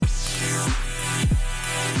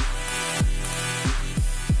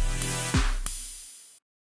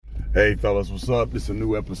Hey fellas, what's up? This is a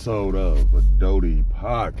new episode of a Doty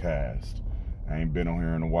podcast. I ain't been on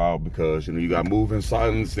here in a while because you got move in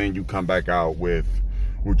silence, then you come back out with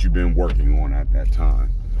what you've been working on at that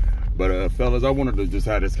time. But fellas, I wanted to just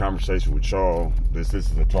have this conversation with y'all. This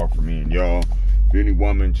is a talk for me and y'all. If any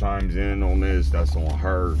woman chimes in on this, that's on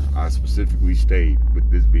her. I specifically state, with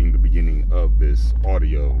this being the beginning of this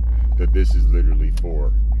audio, that this is literally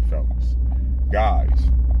for fellas. Guys,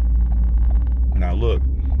 now look,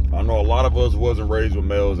 I know a lot of us wasn't raised with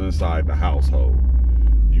males inside the household.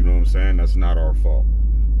 You know what I'm saying? That's not our fault.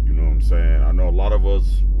 You know what I'm saying? I know a lot of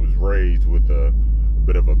us was raised with a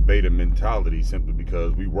bit of a beta mentality simply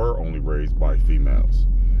because we were only raised by females.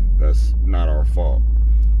 That's not our fault.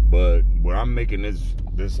 But when I'm making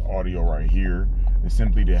this audio right here, is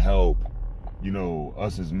simply to help,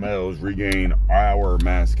 us as males regain our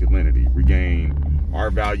masculinity, regain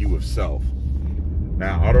our value of self.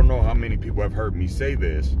 Now, I don't know how many people have heard me say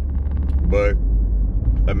this, but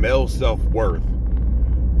a male's self-worth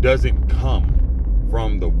doesn't come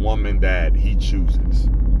from the woman that he chooses.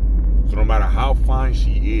 So no matter how fine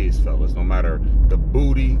she is, fellas, no matter the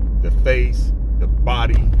booty, the face, the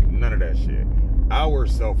body, none of that shit, our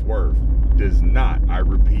self-worth does not, I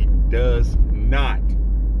repeat, does not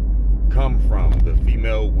come from the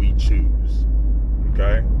female we choose,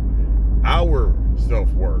 okay? Our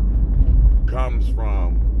self-worth comes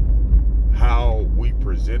from how we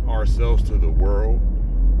present ourselves to the world,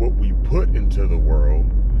 what we put into the world,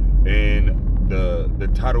 and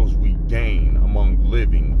the titles we gain among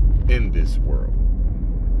living in this world,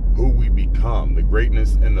 who we become, the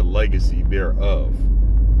greatness and the legacy thereof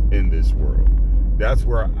in this world. That's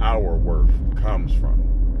where our worth comes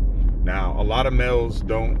from. Now, a lot of males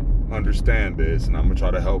don't understand this, and I'm gonna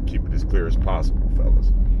try to help keep it as clear as possible,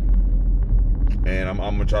 fellas. And I'm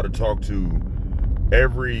gonna try to talk to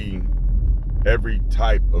every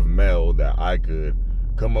type of male that I could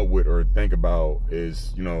come up with or think about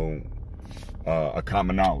is, a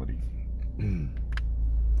commonality.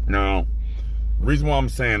 Now, the reason why I'm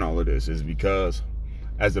saying all of this is because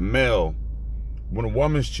as a male, when a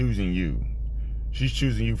woman's choosing you, she's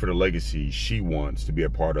choosing you for the legacy she wants to be a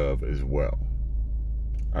part of as well.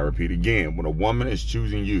 I repeat again, when a woman is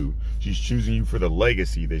choosing you, she's choosing you for the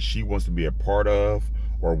legacy that she wants to be a part of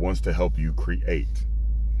or wants to help you create.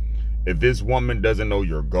 If this woman doesn't know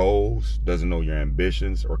your goals, doesn't know your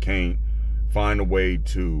ambitions, or can't find a way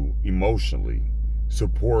to emotionally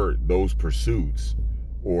support those pursuits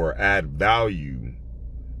or add value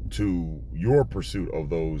to your pursuit of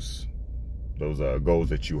those goals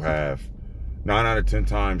that you have, 9 out of 10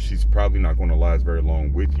 times, she's probably not going to last very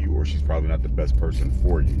long with you, or she's probably not the best person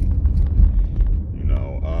for you.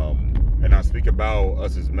 And I speak about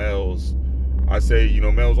us as males. I say,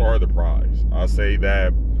 males are the prize. I say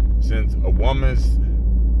that since a woman's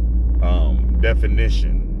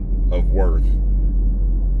definition of worth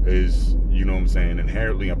is,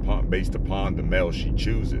 inherently based upon the male she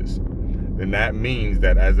chooses, then that means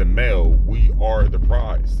that as a male, we are the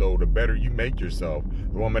prize. So the better you make yourself,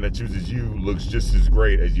 the woman that chooses you looks just as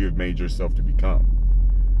great as you have made yourself to become.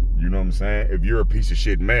 You know what I'm saying? If you're a piece of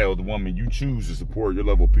shit male, the woman you choose to support your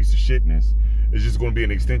level of piece of shitness is just going to be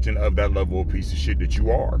an extension of that level of piece of shit that you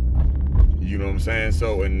are. You know what I'm saying?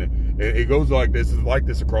 So, and it goes like this. It's like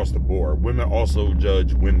this across the board. Women also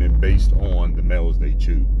judge women based on the males they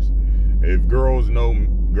choose. If girls know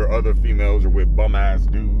your other females are with bum-ass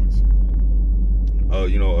dudes,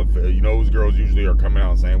 if those girls usually are coming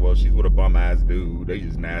out and saying, well, she's with a bum-ass dude, they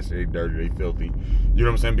just nasty, they dirty, they filthy. You know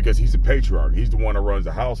what I'm saying? Because he's a patriarch. He's the one that runs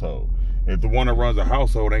the household. If the one that runs the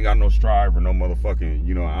household ain't got no strive or no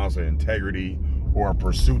motherfucking, ounce of integrity or a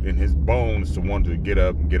pursuit in his bones to want to get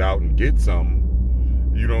up and get out and get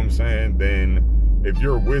something, you know what I'm saying? Then if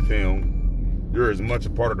you're with him, you're as much a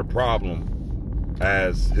part of the problem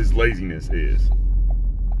as his laziness is.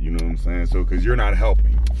 You know what I'm saying? So, because you're not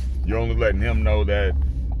helping. You're only letting him know that,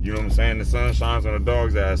 the sun shines on a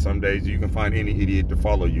dog's ass some days. You can find any idiot to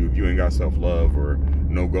follow you if you ain't got self-love or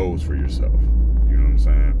no goals for yourself. You know what I'm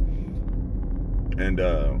saying? And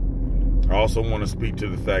I also want to speak to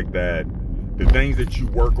the fact that the things that you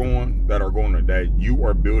work on that you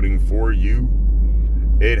are building for you,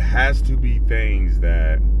 it has to be things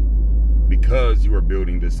that, because you are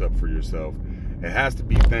building this up for yourself, it has to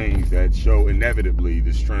be things that show inevitably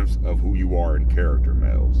the strengths of who you are in character,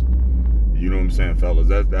 males. You know what I'm saying, fellas?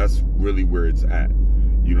 That's really where it's at.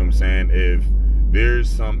 You know what I'm saying? If there's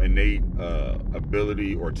some innate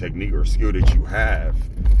ability or technique or skill that you have,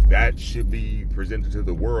 that should be presented to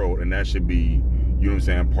the world, and that should be,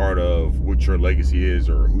 part of what your legacy is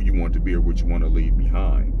or who you want to be or what you want to leave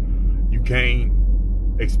behind. You can't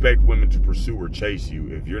expect women to pursue or chase you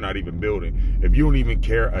if you're not even building, if you don't even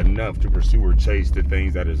care enough to pursue or chase the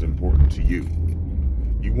things that is important to you.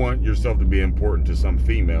 You want yourself to be important to some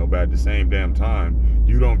female, but at the same damn time,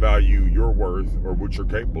 you don't value your worth or what you're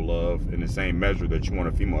capable of in the same measure that you want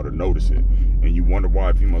a female to notice it. And you wonder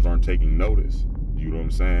why females aren't taking notice. You know what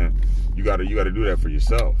I'm saying? You gotta do that for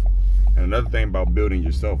yourself. And another thing about building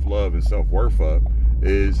your self-love and self-worth up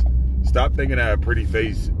is stop thinking that a pretty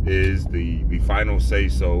face is the final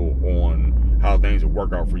say-so on how things will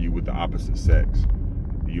work out for you with the opposite sex.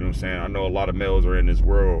 You know what I'm saying? I know a lot of males are in this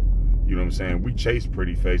world, you know what I'm saying? We chase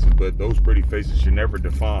pretty faces, but those pretty faces should never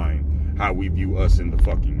define how we view us in the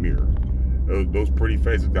fucking mirror. Those pretty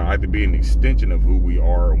faces can either be an extension of who we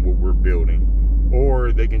are and what we're building,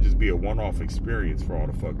 or they can just be a one-off experience for all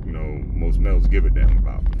the fuck, you know, most males give a damn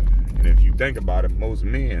about. And if you think about it, most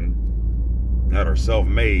men that are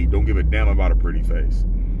self-made don't give a damn about a pretty face.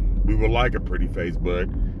 We would like a pretty face, but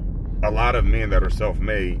a lot of men that are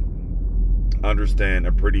self-made understand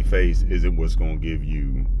a pretty face isn't what's going to give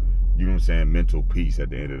you, you know what I'm saying, mental peace at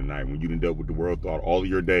the end of the night. When you done dealt with the world thought all of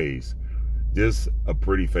your days, just a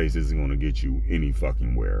pretty face isn't going to get you any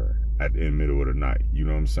fucking where at the middle of the night. You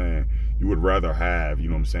know what I'm saying? You would rather have, you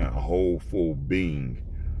know what I'm saying, a whole full being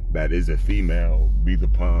that is a female be the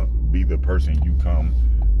person you come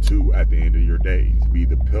to at the end of your days. Be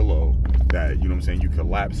the pillow that, you know what I'm saying, you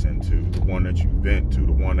collapse into, the one that you vent to,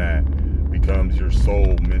 the one that becomes your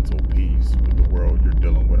sole mental peace with the world you're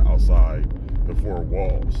dealing with outside the four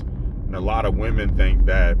walls. And a lot of women think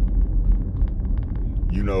that,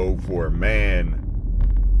 you know, for a man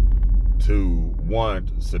to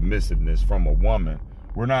want submissiveness from a woman,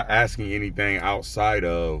 we're not asking anything outside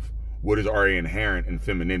of what is already inherent in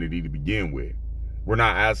femininity to begin with. We're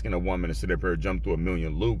not asking a woman to sit up here and jump through a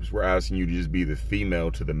million loops. We're asking you to just be the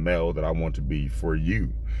female to the male that I want to be for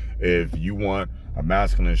you. If you want a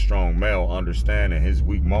masculine, strong male, understand in his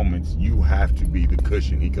weak moments, you have to be the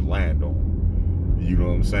cushion he could land on. You know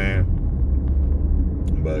what I'm saying?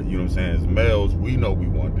 But, you know what I'm saying, as males, we know we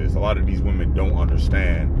want this. A lot of these women don't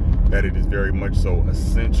understand that it is very much so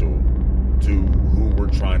essential to who we're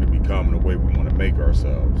trying to become and the way we want to make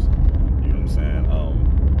ourselves. You know what I'm saying?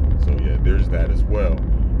 So, yeah, there's that as well.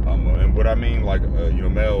 And what I mean, like, you know,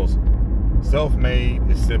 males, self-made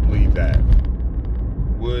is simply that.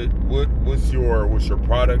 What's your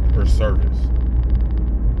product or service?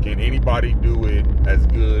 Can anybody do it as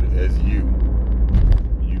good as you?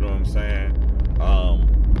 You know what I'm saying?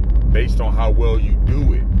 Based on how well you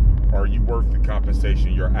do it, are you worth the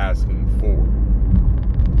compensation you're asking for?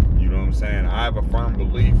 You know what I'm saying? I have a firm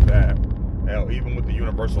belief that, even with the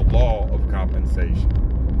universal law of compensation,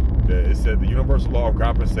 it said the universal law of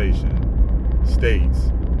compensation states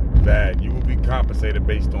that you will be compensated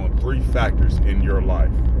based on 3 factors in your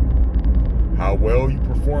life: how well you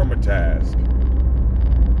perform a task,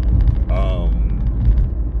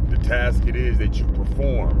 the task it is that you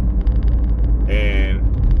perform,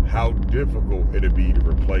 and how difficult it'll be to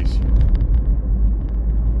replace you.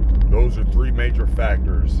 Those are 3 major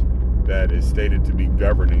factors that is stated to be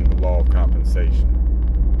governing the law of compensation.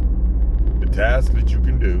 The task that you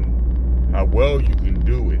can do, how well you can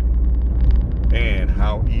do it, and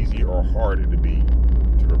how easy or hard it'll be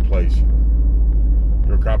to replace you.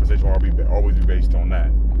 Your compensation will always be based on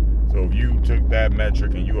that. So if you took that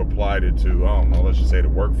metric and you applied it to, I don't know, let's just say the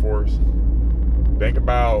workforce, think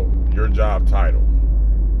about your job title.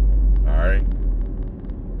 All right?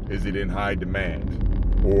 Is it in high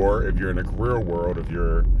demand? Or if you're in a career world, if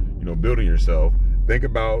you're, you know, building yourself, think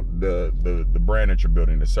about the brand that you're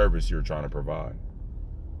building, the service you're trying to provide.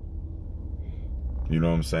 You know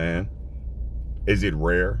what I'm saying? Is it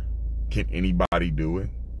rare? Can anybody do it?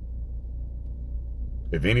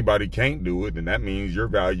 If anybody can't do it, then that means your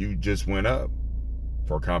value just went up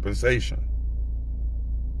for compensation.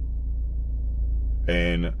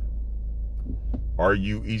 And are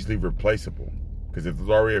you easily replaceable? Because if there's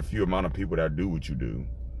already a few amount of people that do what you do,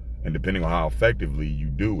 and depending on how effectively you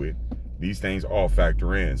do it, these things all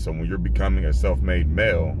factor in. So when you're becoming a self-made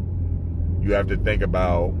male, you have to think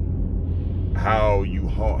about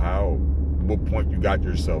what point you got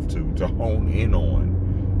yourself to hone in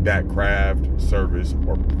on that craft, service,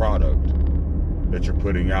 or product that you're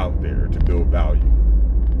putting out there to build value.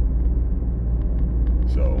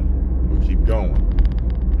 So we'll keep going.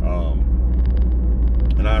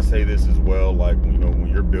 And I say this as well, like, you know, when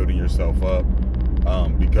you're building yourself up,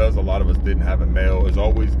 because a lot of us didn't have a male, it's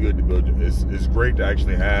always good to build. It's great to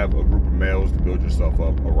actually have a group of males to build yourself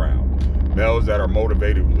up around. Males that are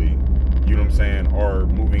motivatively, you know what I'm saying, are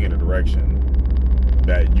moving in a direction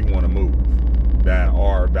that you want to move, that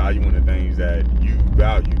are valuing the things that you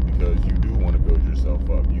value because you do want to build yourself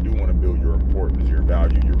up. You do want to build your importance, your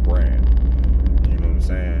value, your brand. You know what I'm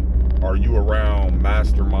saying? Are you around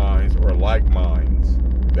masterminds or like minds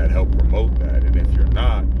that help promote that? And if you're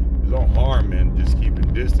not, there's no harm in just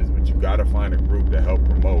keeping distance, but you got to find a group to help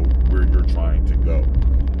promote where you're trying to go.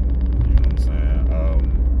 You know what I'm saying?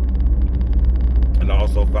 And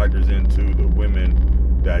also factors into the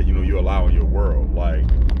women that, you know, you allow in your world. Like,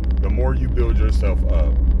 the more you build yourself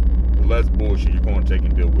up, the less bullshit you're going to take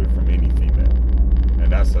and deal with from any female.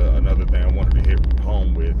 And that's another thing I wanted to hit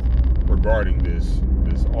home with regarding this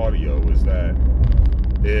audio, is that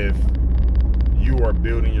if you are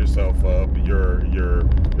building yourself up, you're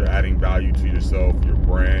adding value to yourself, your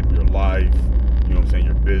brand, your life, you know what I'm saying,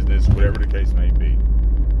 your business, whatever the case may be,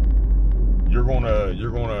 you're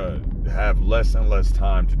gonna have less and less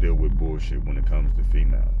time to deal with bullshit when it comes to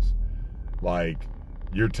females. Like,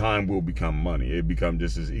 your time will become money. It become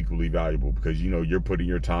just as equally valuable, because, you know, you're putting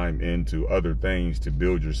your time into other things to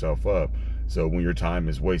build yourself up. So when your time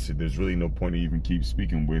is wasted, there's really no point to even keep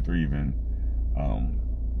speaking with or even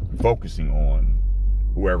focusing on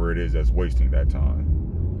whoever it is that's wasting that time.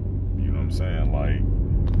 You know what I'm saying?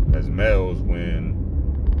 Like, as males, when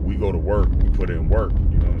we go to work, we put in work.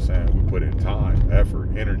 You know what I'm saying? We put in time, effort,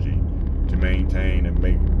 energy to maintain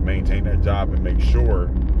that job and make sure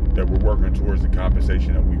that we're working towards the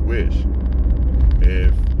compensation that we wish.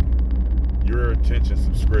 If your attention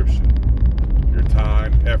subscription, your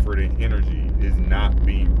time, effort, and energy is not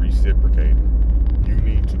being reciprocated, you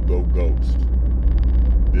need to go ghost.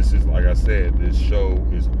 This is, like I said, this show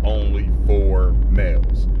is only for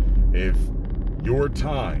males. If your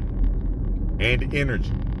time and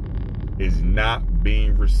energy is not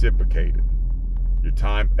being reciprocated, your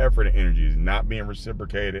time, effort, and energy is not being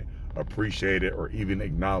reciprocated, appreciated, or even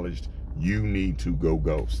acknowledged, you need to go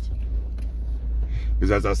ghost.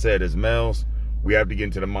 Because as I said, as males, we have to get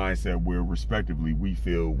into the mindset where respectively we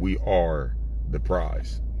feel we are the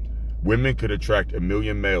prize. Women could attract 1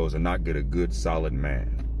 million males and not get a good solid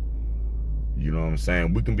man. You know what I'm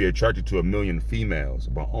saying? We can be attracted to 1 million females,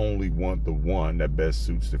 but only want the one that best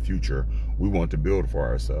suits the future we want to build for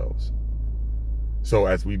ourselves. So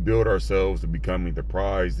as we build ourselves to becoming the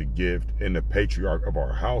prize, the gift, and the patriarch of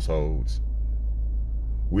our households,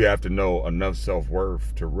 we have to know enough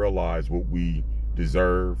self-worth to realize what we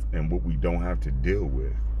deserve and what we don't have to deal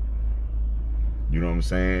with. You know what I'm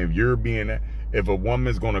saying? If a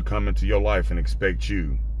woman's going to come into your life and expect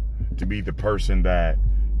you to be the person that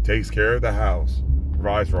takes care of the house,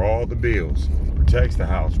 provides for all the bills, protects the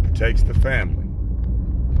house, protects the family,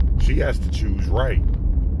 she has to choose right.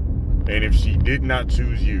 And if she did not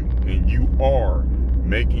choose you, and you are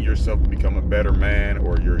making yourself become a better man,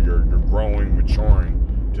 or you're growing,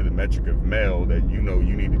 maturing to the metric of male that you know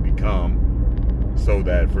you need to become, so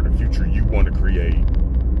that for the future you want to create,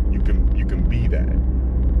 you can be that.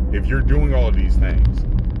 If you're doing all of these things,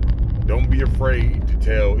 don't be afraid to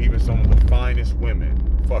tell even some of the finest women,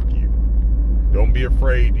 fuck you. Don't be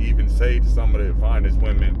afraid to even say to some of the finest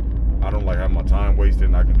women, I don't like having my time wasted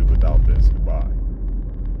and I can do without this. Goodbye.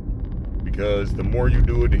 Because the more you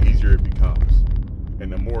do it, the easier it becomes.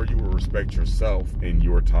 And the more you will respect yourself and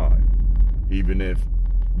your time. Even if,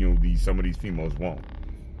 you know, some of these females won't.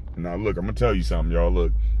 Now, look, I'm going to tell you something, y'all.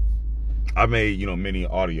 Look, I made, you know, many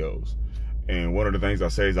audios. And one of the things I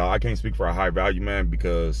say is I can't speak for a high value man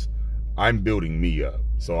because I'm building me up.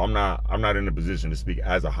 So I'm not in a position to speak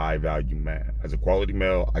as a high value man. As a quality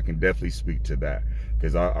male, I can definitely speak to that.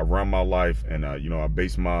 Because I run my life and, you know, I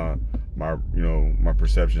base my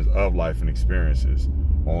perceptions of life and experiences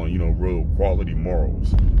on, you know, real quality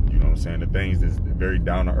morals. You know what I'm saying? The things that's very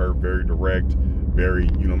down to earth, very direct, very,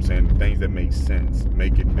 you know what I'm saying? The things that make sense,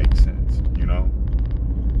 make it make sense, you know?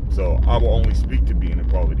 So I will only speak to being a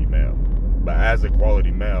quality male. But as a quality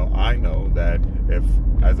male, I know that if,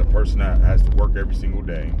 as a person that has to work every single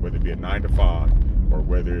day, whether it be a 9 to 5, or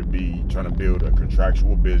whether it be trying to build a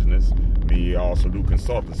contractual business, me also do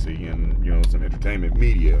consultancy and, you know, some entertainment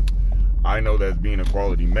media, I know that being a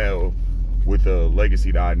quality male with a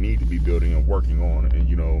legacy that I need to be building and working on and,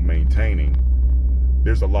 you know, maintaining,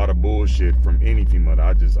 there's a lot of bullshit from any female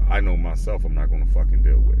that I know myself I'm not going to fucking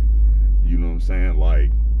deal with. You know what I'm saying?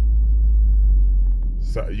 Like,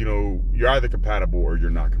 so, you know, you're either compatible or you're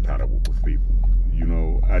not compatible with people. You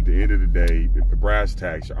know, at the end of the day, the brass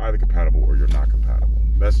tacks, you're either compatible or you're not compatible.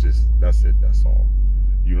 That's it, that's all.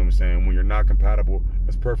 You know what I'm saying? When you're not compatible,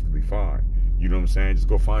 that's perfectly fine. You know what I'm saying? Just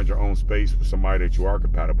go find your own space with somebody that you are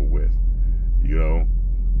compatible with, you know?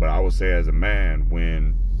 But I would say as a man,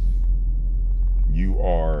 when you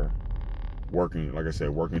are working, like I said,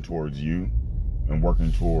 working towards you and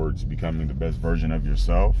working towards becoming the best version of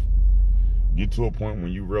yourself, get to a point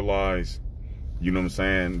when you realize You know what I'm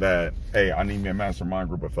saying? That, hey, I need me a mastermind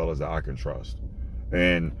group of fellas that I can trust.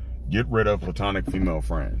 And get rid of platonic female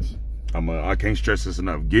friends. I can't stress this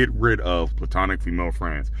enough. Get rid of platonic female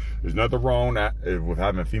friends. There's nothing wrong with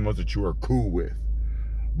having females that you are cool with.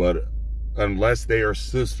 But unless they are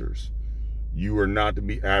sisters, you are not to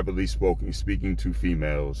be avidly speaking to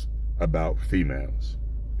females about females.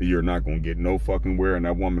 You're not going to get no fucking where, and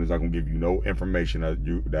that woman is not going to give you no information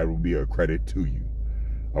that will be a credit to you.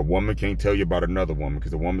 A woman can't tell you about another woman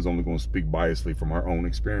because the woman's only going to speak biasly from her own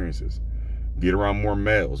experiences. Get around more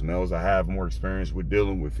males that have more experience with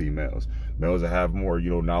dealing with females, males that have more,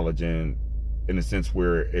 knowledge in a sense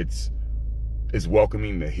where it's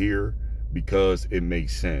welcoming to hear because it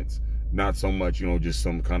makes sense. Not so much, just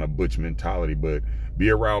some kind of butch mentality, but be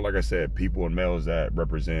around, like I said, people and males that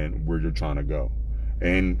represent where you're trying to go.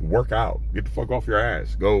 And work out. Get the fuck off your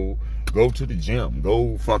ass. Go to the gym.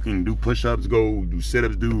 Go fucking do push-ups. Go do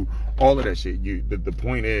sit-ups. Do all of that shit. The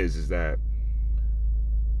point is that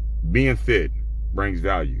being fit brings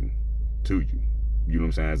value to you. You know what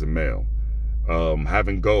I'm saying? As a male.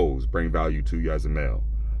 Having goals bring value to you as a male.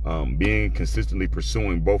 Being consistently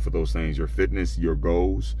pursuing both of those things, your fitness, your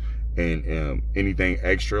goals, and anything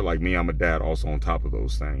extra. Like me, I'm a dad also on top of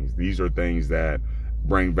those things. These are things that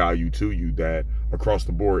bring value to you that across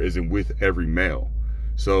the board isn't with every male.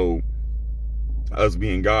 So us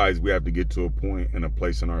being guys, we have to get to a point and a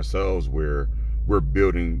place in ourselves where we're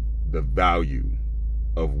building the value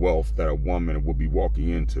of wealth that a woman will be walking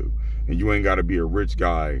into. And you ain't got to be a rich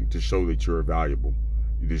guy to show that you're valuable.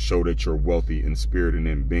 You just show that you're wealthy in spirit and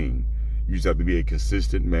in being. You just have to be a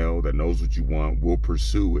consistent male that knows what you want, will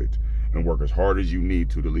pursue it, and work as hard as you need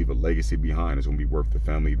to leave a legacy behind that's going to be worth the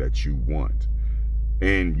family that you want.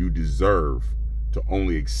 And you deserve to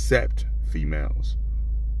only accept females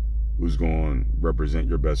who's going to represent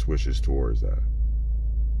your best wishes towards that.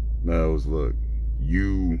 Males, look,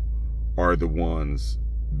 you are the ones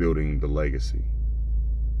building the legacy.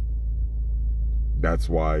 That's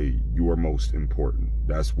why you are most important.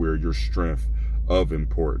 That's where your strength of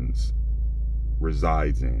importance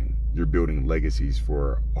resides in. You're building legacies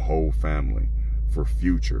for a whole family, for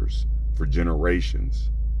futures, for generations.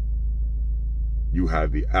 You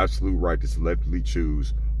have the absolute right to selectively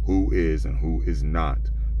choose who is and who is not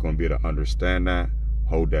going to be able to understand that,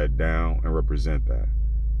 hold that down, and represent that.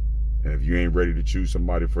 And if you ain't ready to choose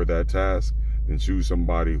somebody for that task, then choose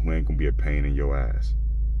somebody who ain't going to be a pain in your ass.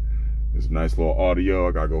 It's a nice little audio.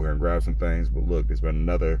 I got to go here and grab some things. But look, there's been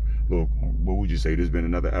another little, what would you say? There's been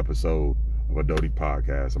another episode of a Doty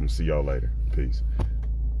Podcast. I'm going to see y'all later. Peace.